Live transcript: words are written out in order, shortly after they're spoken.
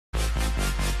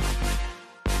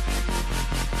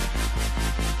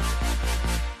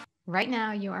Right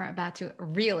now, you are about to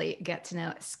really get to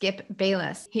know Skip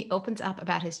Bayless. He opens up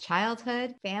about his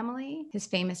childhood, family, his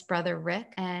famous brother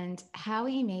Rick, and how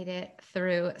he made it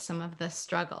through some of the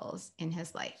struggles in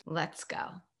his life. Let's go.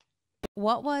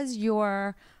 What was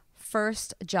your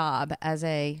first job as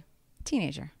a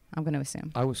teenager? I'm going to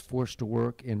assume. I was forced to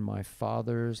work in my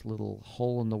father's little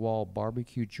hole-in-the-wall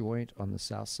barbecue joint on the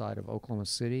south side of Oklahoma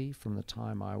City from the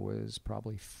time I was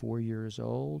probably 4 years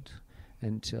old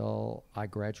until I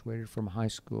graduated from high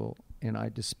school, and I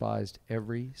despised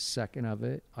every second of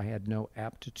it. I had no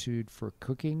aptitude for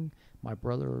cooking. My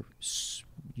brother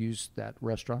used that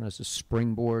restaurant as a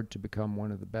springboard to become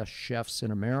one of the best chefs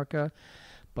in America,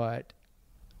 but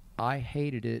I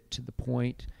hated it to the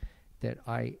point that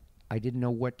I didn't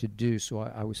know what to do, so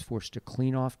I was forced to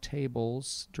clean off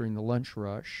tables during the lunch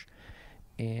rush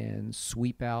and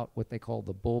sweep out what they call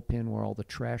the bullpen where all the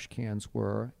trash cans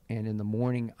were. And in the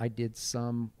morning, I did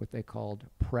some what they called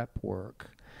prep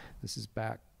work. This is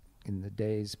back in the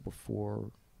days before,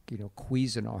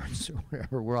 Cuisinarts or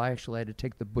whatever, where I actually had to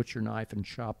take the butcher knife and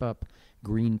chop up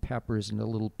green peppers into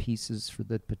little pieces for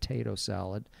the potato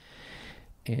salad.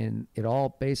 And it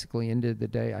all basically ended the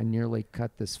day, I nearly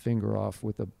cut this finger off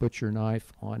with a butcher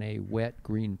knife on a wet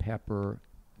green pepper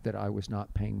that I was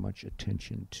not paying much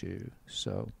attention to.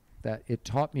 So that it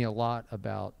taught me a lot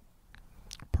about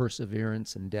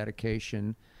perseverance and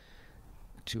dedication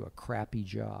to a crappy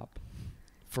job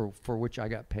for which I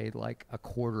got paid like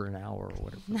 $0.25 an hour or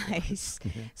whatever. Nice.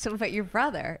 So, but your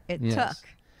brother, it Yes. took.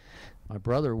 My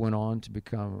brother went on to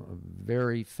become a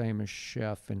very famous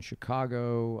chef in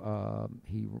Chicago.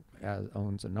 He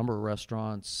owns a number of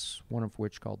restaurants, one of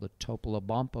which, called the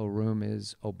Topolobampo Room,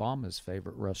 is Obama's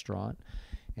favorite restaurant.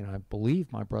 And I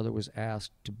believe my brother was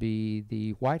asked to be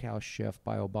the White House chef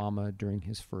by Obama during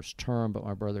his first term, but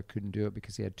my brother couldn't do it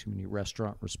because he had too many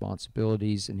restaurant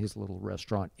responsibilities in his little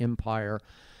restaurant empire.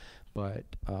 But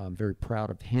I'm very proud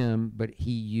of him. But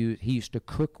he used to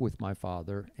cook with my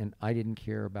father, and I didn't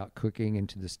care about cooking, and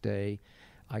to this day,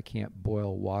 I can't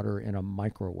boil water in a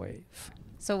microwave.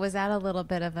 So was that a little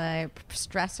bit of a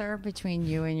stressor between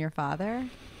you and your father?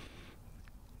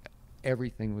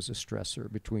 Everything was a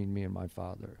stressor between me and my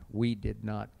father. We did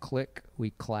not click.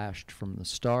 We clashed from the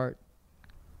start.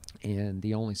 And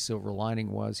the only silver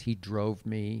lining was he drove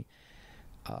me,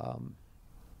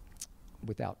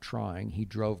 without trying, he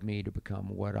drove me to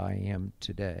become what I am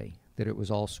today. That it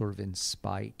was all sort of in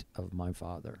spite of my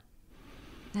father.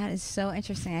 That is so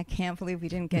interesting. I can't believe we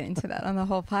didn't get into that on the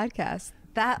whole podcast.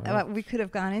 That Well, we could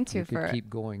have gone into You for could keep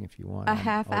going if you want. a I'm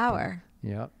half open. hour.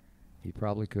 Yep. You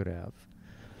probably could have.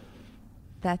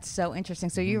 That's so interesting.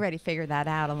 So you already figured that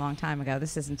out a long time ago.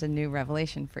 This isn't a new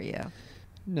revelation for you.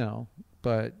 No,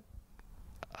 but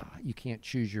you can't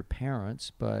choose your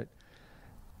parents. But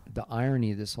the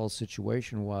irony of this whole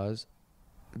situation was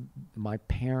my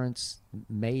parents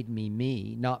made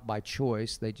me, not by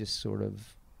choice. They just sort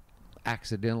of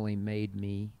accidentally made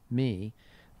me.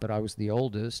 But I was the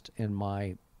oldest, and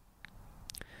my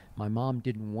mom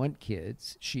didn't want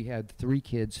kids. She had 3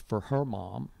 kids for her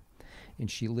mom, and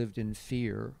she lived in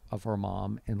fear of her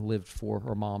mom and lived for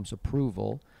her mom's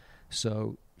approval.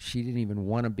 So she didn't even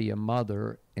want to be a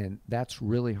mother, and that's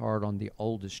really hard on the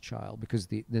oldest child, because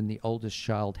then the oldest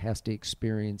child has to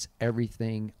experience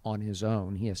everything on his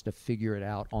own. He has to figure it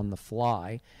out on the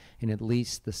fly, and at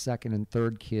least the second and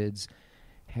third kids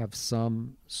have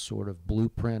some sort of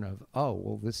blueprint of, oh,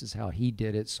 well, this is how he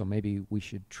did it, so maybe we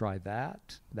should try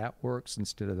that. That works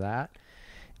instead of that.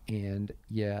 And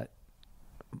yet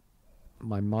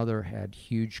my mother had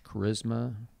huge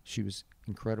charisma. She was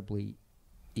incredibly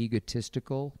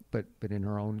egotistical, but in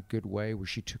her own good way, where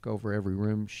she took over every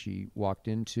room she walked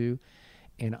into.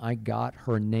 And I got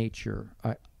her nature.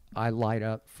 I light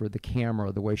up for the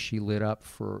camera the way she lit up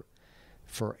for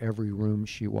every room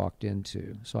she walked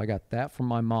into. So I got that from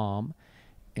my mom,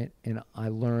 and I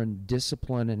learned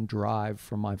discipline and drive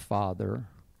from my father.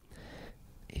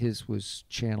 His was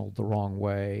channeled the wrong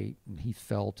way. He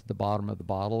fell to the bottom of the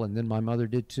bottle, and then my mother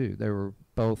did too. They were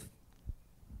both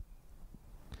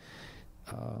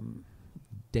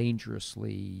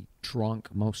dangerously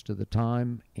drunk most of the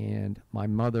time, and my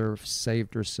mother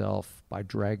saved herself by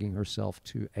dragging herself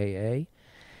to AA,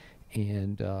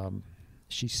 and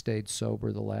she stayed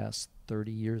sober the last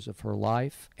 30 years of her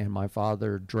life, and my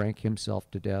father drank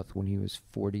himself to death when he was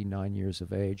 49 years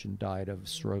of age and died of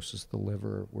cirrhosis of the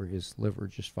liver, where his liver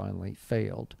just finally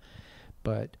failed.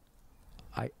 But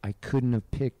I couldn't have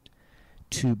picked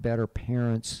 2 better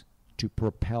parents to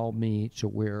propel me to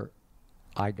where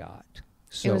I got.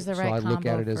 So, It was the right so I look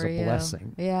at combo it as for a you.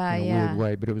 blessing Yeah, in a yeah. weird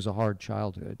way, but it was a hard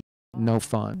childhood. No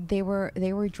fun. They were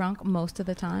drunk most of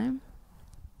the time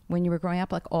when you were growing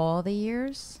up, like all the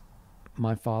years?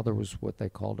 My father was what they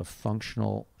called a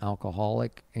functional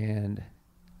alcoholic, and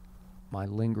my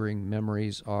lingering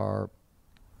memories are,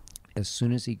 as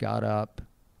soon as he got up,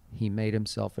 he made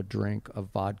himself a drink of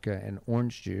vodka and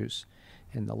orange juice,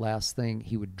 and the last thing,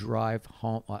 he would drive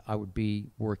home. I would be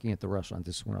working at the restaurant.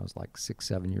 This is when I was like 6,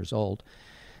 7 years old,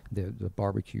 the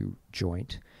barbecue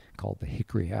joint called the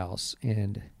Hickory House,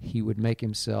 and he would make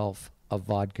himself a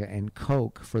vodka and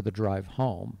Coke for the drive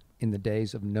home in the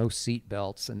days of no seat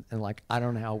belts, and like, I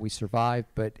don't know how we survived,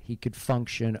 but he could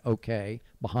function okay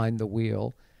behind the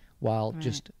wheel while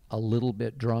just a little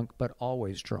bit drunk, but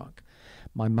always drunk.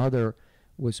 My mother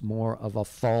was more of a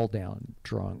fall down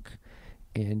drunk,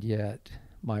 and yet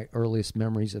my earliest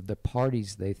memories of the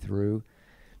parties they threw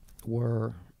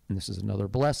were, and this is another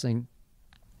blessing,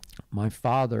 my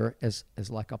father, as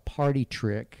like a party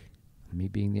trick, me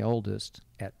being the oldest,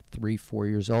 at 3, 4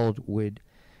 years old, would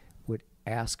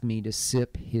ask me to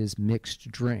sip his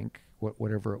mixed drink,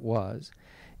 whatever it was.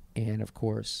 And of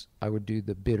course, I would do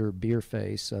the bitter beer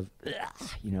face of,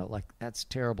 like, that's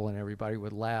terrible, and everybody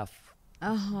would laugh.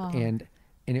 And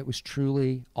it was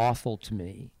truly awful to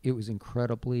me. It was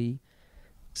incredibly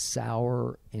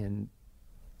sour and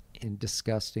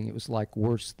disgusting. It was like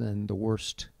worse than the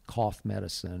worst cough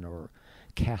medicine or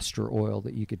castor oil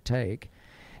that you could take.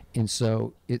 And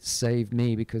so it saved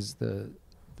me, because the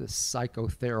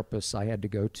psychotherapists I had to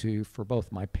go to for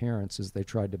both my parents, as they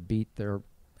tried to beat their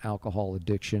alcohol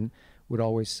addiction, would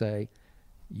always say,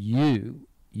 you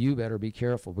better be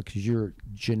careful, because you're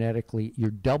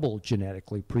double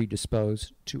genetically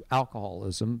predisposed to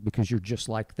alcoholism, because you're just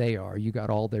like they are. You got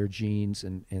all their genes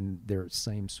and their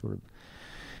same sort of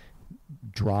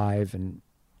drive and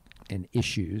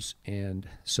issues. And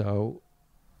so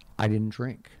I didn't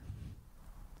drink.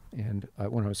 And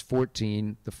when I was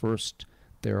 14, the first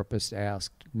therapist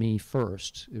asked me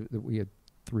first, we had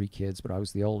 3 kids, but I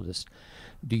was the oldest,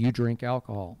 do you drink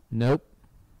alcohol? Nope.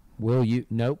 Will you?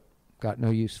 Nope. Got no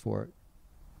use for it.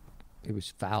 It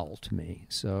was foul to me.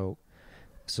 So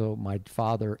my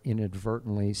father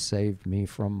inadvertently saved me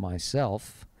from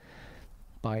myself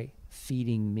by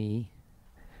feeding me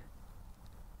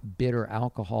bitter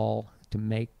alcohol to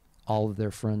make all of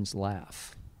their friends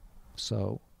laugh.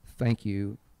 So thank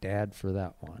you, Dad, for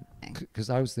that one, because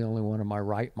I was the only one in my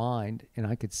right mind, and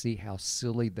I could see how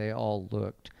silly they all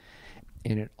looked.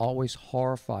 And it always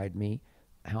horrified me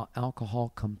how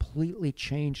alcohol completely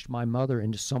changed my mother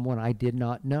into someone I did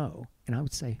not know. And I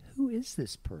would say, who is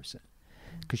this person?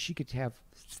 Because she could have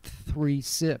 3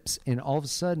 sips, and all of a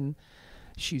sudden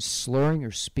she's slurring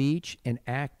her speech and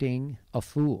acting a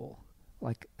fool.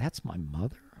 Like, that's my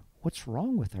mother? What's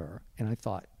wrong with her? And I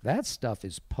thought, that stuff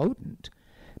is potent,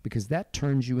 because that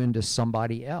turns you into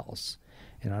somebody else.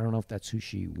 And I don't know if that's who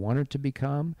she wanted to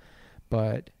become,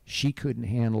 but she couldn't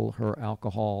handle her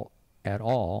alcohol at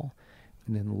all.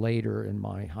 And then later in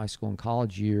my high school and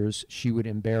college years, she would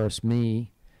embarrass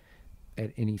me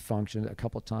at any function. A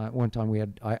couple of times, one time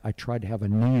I tried to have a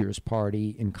New Year's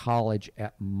party in college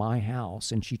at my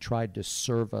house, and she tried to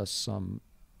serve us some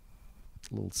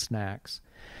little snacks,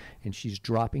 and she's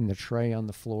dropping the tray on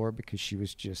the floor because she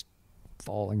was just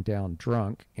falling down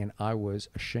drunk, and I was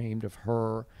ashamed of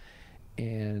her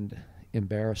and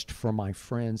embarrassed for my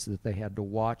friends that they had to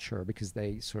watch her, because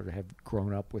they sort of had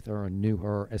grown up with her and knew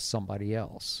her as somebody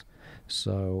else.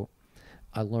 So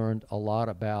I learned a lot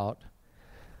about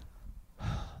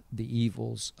the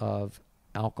evils of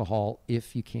alcohol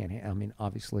if you can't. I mean,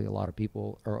 obviously a lot of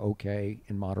people are okay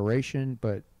in moderation,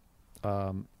 but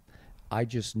I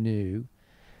just knew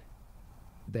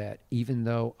that even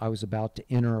though I was about to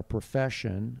enter a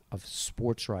profession of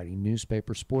sports writing,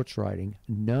 newspaper sports writing,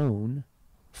 known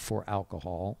for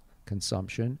alcohol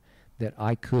consumption, that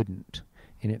I couldn't.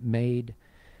 And it made,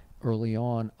 early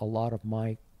on, a lot of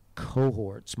my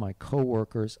cohorts, my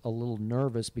coworkers, a little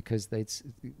nervous, because they'd,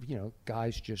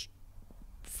 guys just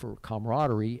for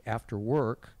camaraderie after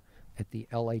work at the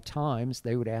LA Times,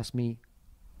 they would ask me,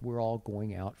 we're all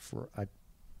going out for a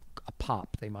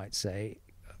pop, they might say,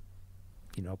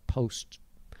 post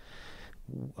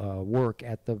work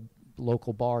at the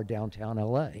local bar downtown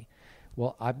LA.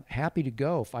 Well, I'm happy to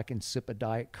go if I can sip a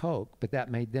Diet Coke, but that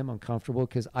made them uncomfortable,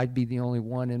 because I'd be the only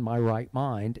one in my right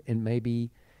mind, and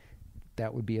maybe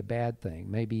that would be a bad thing.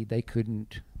 Maybe they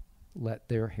couldn't let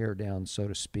their hair down, so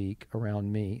to speak,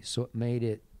 around me. So it made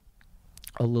it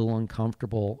a little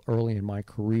uncomfortable early in my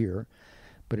career.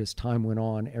 But as time went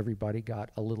on, everybody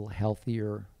got a little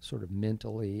healthier, sort of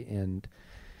mentally and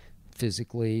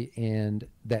physically, and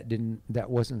that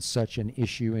wasn't such an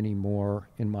issue anymore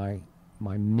in my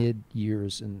my mid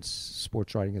years in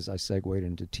sports writing as I segued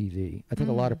into TV. I think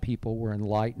a lot of people were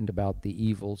enlightened about the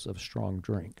evils of strong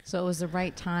drink. So it was the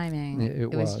right timing. It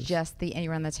was was. just you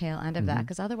were on the tail end of that,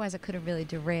 because otherwise it could have really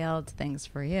derailed things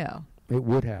for you. It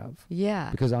would have.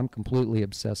 Yeah. Because I'm completely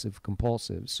obsessive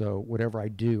compulsive. So whatever I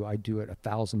do at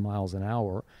 1,000 miles an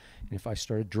hour. And if I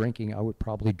started drinking, I would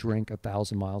probably drink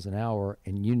 1,000 miles an hour.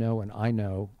 And you know, and I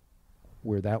know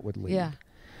where that would lead. Yeah.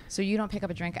 So you don't pick up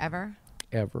a drink ever?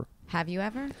 Ever. Have you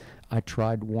ever? I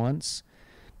tried once.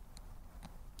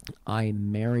 I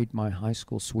married my high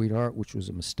school sweetheart, which was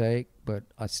a mistake, but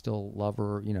I still love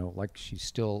her, you know, like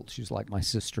she's like my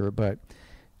sister. But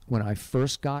when I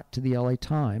first got to the LA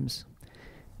Times,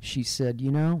 she said,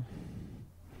 you know,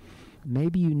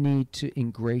 maybe you need to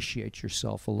ingratiate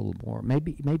yourself a little more.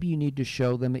 Maybe you need to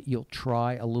show them that you'll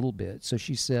try a little bit. So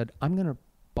she said, I'm going to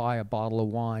buy a bottle of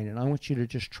wine, and I want you to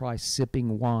just try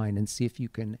sipping wine and see if you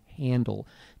can handle,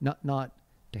 not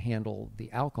to handle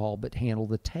the alcohol, but handle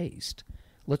the taste.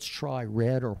 Let's try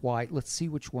red or white. Let's see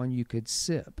which one you could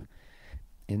sip.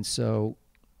 And so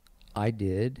I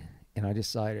did, and I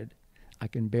decided I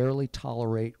can barely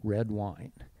tolerate red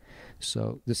wine.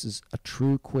 So this is a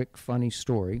true, quick, funny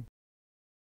story.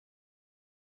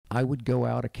 I would go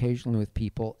out occasionally with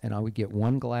people, and I would get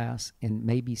one glass and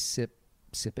maybe sip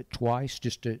it twice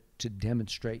just to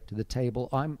demonstrate to the table,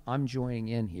 I'm joining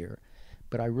in here.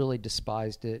 But I really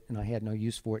despised it, and I had no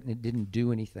use for it, and it didn't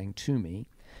do anything to me.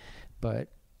 But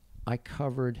I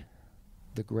covered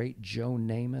the great Joe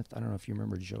Namath. I don't know if you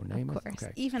remember Joe Namath. Of course.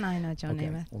 Okay. Even I know Joe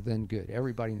Namath. Well, then good.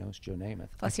 Everybody knows Joe Namath.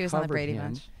 Plus, I he was on the covered Brady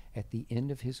him Bunch. At the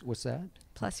end of his, what's that?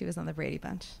 Plus, he was on the Brady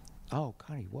Bunch. Oh,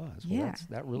 God, he was. Well, Yeah.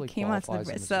 that really He came onto the qualifies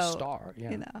him Bra- as a so, star.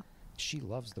 Yeah. You know. She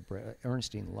loves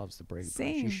Ernestine loves the Brady Bunch.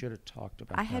 Same. She should have talked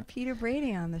about I that. had Peter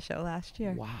Brady on the show last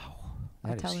year. Wow.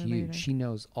 I'll That tell is her huge. later. She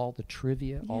knows all the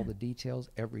trivia, all Yeah. the details,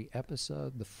 every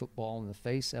episode, the football in the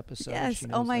face episode. Yes. She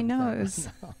Oh, knows my everything. nose.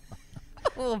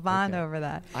 We'll bond Okay. over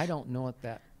that. I don't know it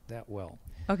that well.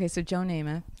 Okay, so Joe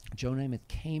Namath. Joe Namath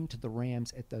came to the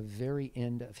Rams at the very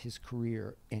end of his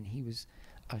career, and he was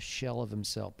a shell of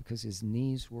himself because his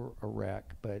knees were a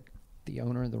wreck. But the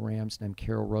owner of the Rams, named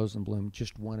Carol Rosenblum,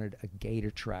 just wanted a gate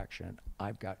attraction.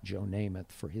 I've got Joe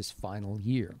Namath for his final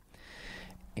year.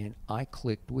 And I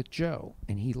clicked with Joe,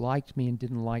 and he liked me and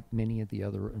didn't like many of the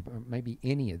other, maybe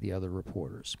any of the other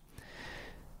reporters.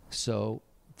 So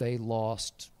they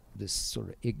lost this sort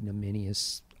of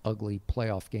ignominious, ugly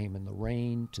playoff game in the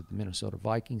rain to the Minnesota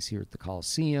Vikings here at the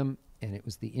Coliseum, and it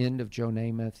was the end of Joe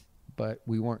Namath, but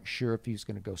we weren't sure if he was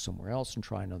going to go somewhere else and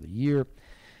try another year.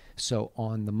 So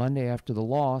on the Monday after the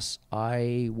loss,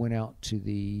 I went out to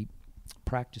the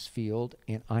practice field,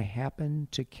 and I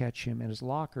happened to catch him in his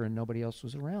locker, and nobody else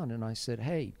was around. And I said,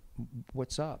 "Hey,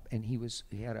 what's up?" And he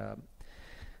had a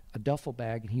duffel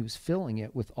bag, and he was filling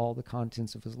it with all the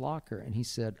contents of his locker. And he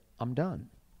said, "I'm done."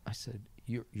 I said,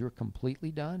 "You're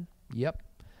completely done?" "Yep."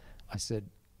 I said,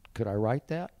 "Could I write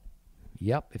that?"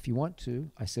 "Yep, if you want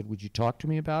to." I said, "Would you talk to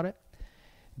me about it?"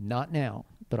 "Not now,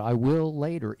 but I will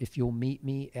later if you'll meet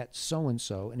me at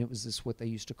so-and-so." And it was what they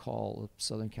used to call a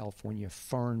Southern California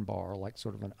Fern Bar, like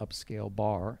sort of an upscale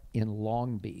bar in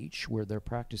Long Beach where their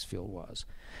practice field was.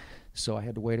 So I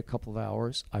had to wait a couple of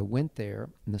hours. I went there,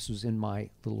 and this was in my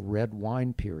little red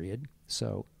wine period.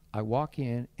 So I walk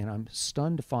in, and I'm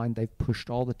stunned to find they've pushed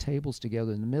all the tables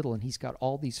together in the middle, and he's got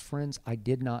all these friends I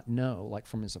did not know, like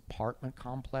from his apartment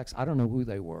complex. I don't know who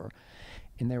they were.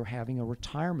 And they were having a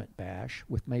retirement bash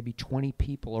with maybe 20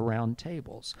 people around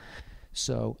tables.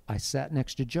 So I sat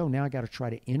next to Joe. Now I got to try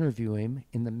to interview him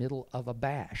in the middle of a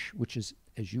bash, which is,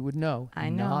 as you would know, I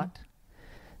know.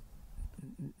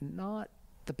 not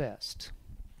the best.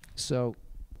 So,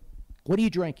 "What are you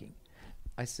drinking?"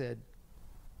 I said,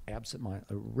 absent-minded,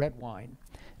 red wine.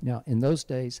 Now, in those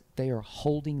days, they are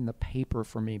holding the paper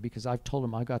for me because I've told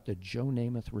them I got the Joe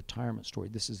Namath retirement story.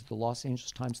 This is the Los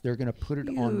Angeles Times. They're going to put it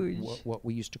on what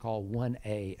we used to call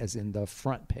 1A, as in the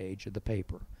front page of the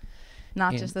paper.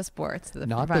 Not And just the sports.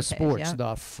 not front the page, sports, yeah.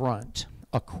 the front,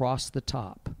 across the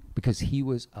top, because he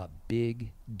was a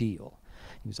big deal.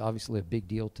 He was obviously a big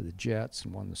deal to the Jets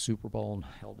and won the Super Bowl and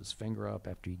held his finger up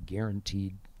after he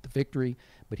guaranteed the victory.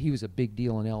 But he was a big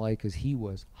deal in L.A. because he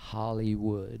was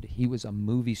Hollywood. He was a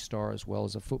movie star as well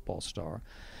as a football star.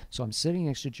 So I'm sitting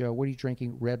next to Joe. "What are you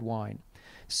drinking?" "Red wine."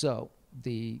 So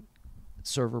the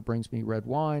server brings me red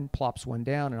wine, plops one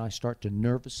down, and I start to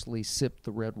nervously sip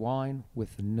the red wine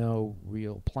with no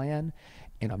real plan.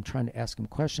 And I'm trying to ask him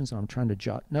questions, and I'm trying to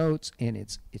jot notes, and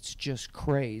it's just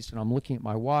crazed. And I'm looking at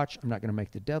my watch. I'm not going to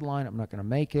make the deadline. I'm not going to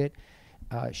make it.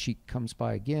 She comes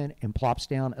by again and plops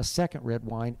down a second red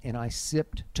wine, and I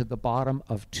sipped to the bottom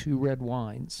of 2 red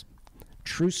wines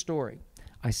True story.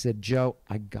 I said, Joe,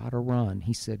 I got to run.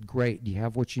 He said, great. Do you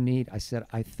have what you need? I said,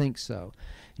 I think so.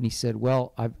 And he said,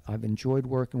 well, I've enjoyed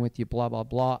working with you, blah, blah,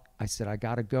 blah. I said, I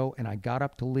got to go. And I got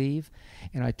up to leave,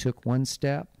 and I took one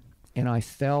step, and I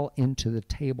fell into the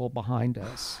table behind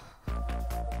us.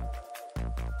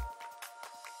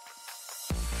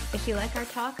 If you like our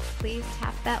talk, please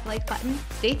tap that like button.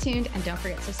 Stay tuned, and don't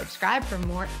forget to subscribe for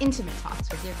more intimate talks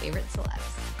with your favorite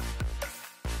celebs.